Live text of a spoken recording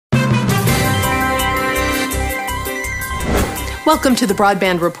Welcome to the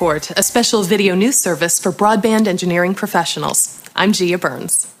Broadband Report, a special video news service for broadband engineering professionals. I'm Gia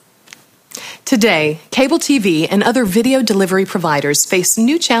Burns. Today, cable TV and other video delivery providers face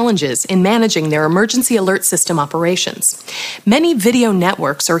new challenges in managing their emergency alert system operations. Many video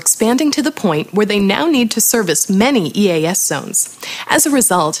networks are expanding to the point where they now need to service many EAS zones. As a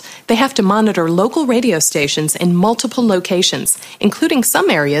result, they have to monitor local radio stations in multiple locations, including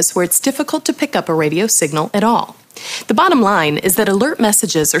some areas where it's difficult to pick up a radio signal at all. The bottom line is that alert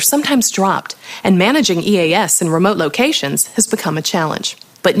messages are sometimes dropped, and managing EAS in remote locations has become a challenge.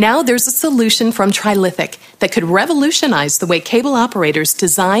 But now there's a solution from Trilithic that could revolutionize the way cable operators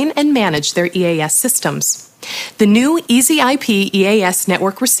design and manage their EAS systems. The new EASyIP EAS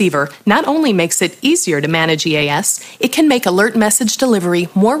Network Receiver not only makes it easier to manage EAS, it can make alert message delivery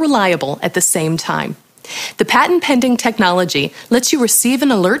more reliable at the same time. The patent-pending technology lets you receive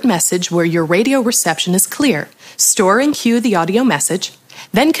an alert message where your radio reception is clear, store and queue the audio message,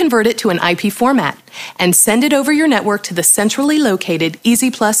 then convert it to an IP format, and send it over your network to the centrally located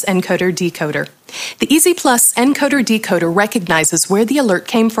EASy Plus encoder-decoder. The EASy Plus encoder-decoder recognizes where the alert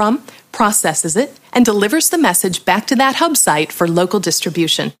came from, processes it, and delivers the message back to that hub site for local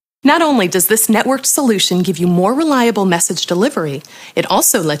distribution. Not only does this networked solution give you more reliable message delivery, it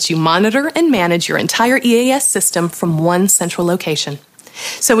also lets you monitor and manage your entire EAS system from one central location.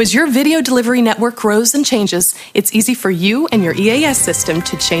 So as your video delivery network grows and changes, it's easy for you and your EAS system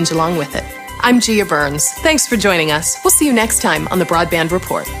to change along with it. I'm Gia Burns. Thanks for joining us. We'll see you next time on the Broadband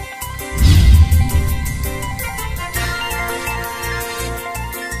Report.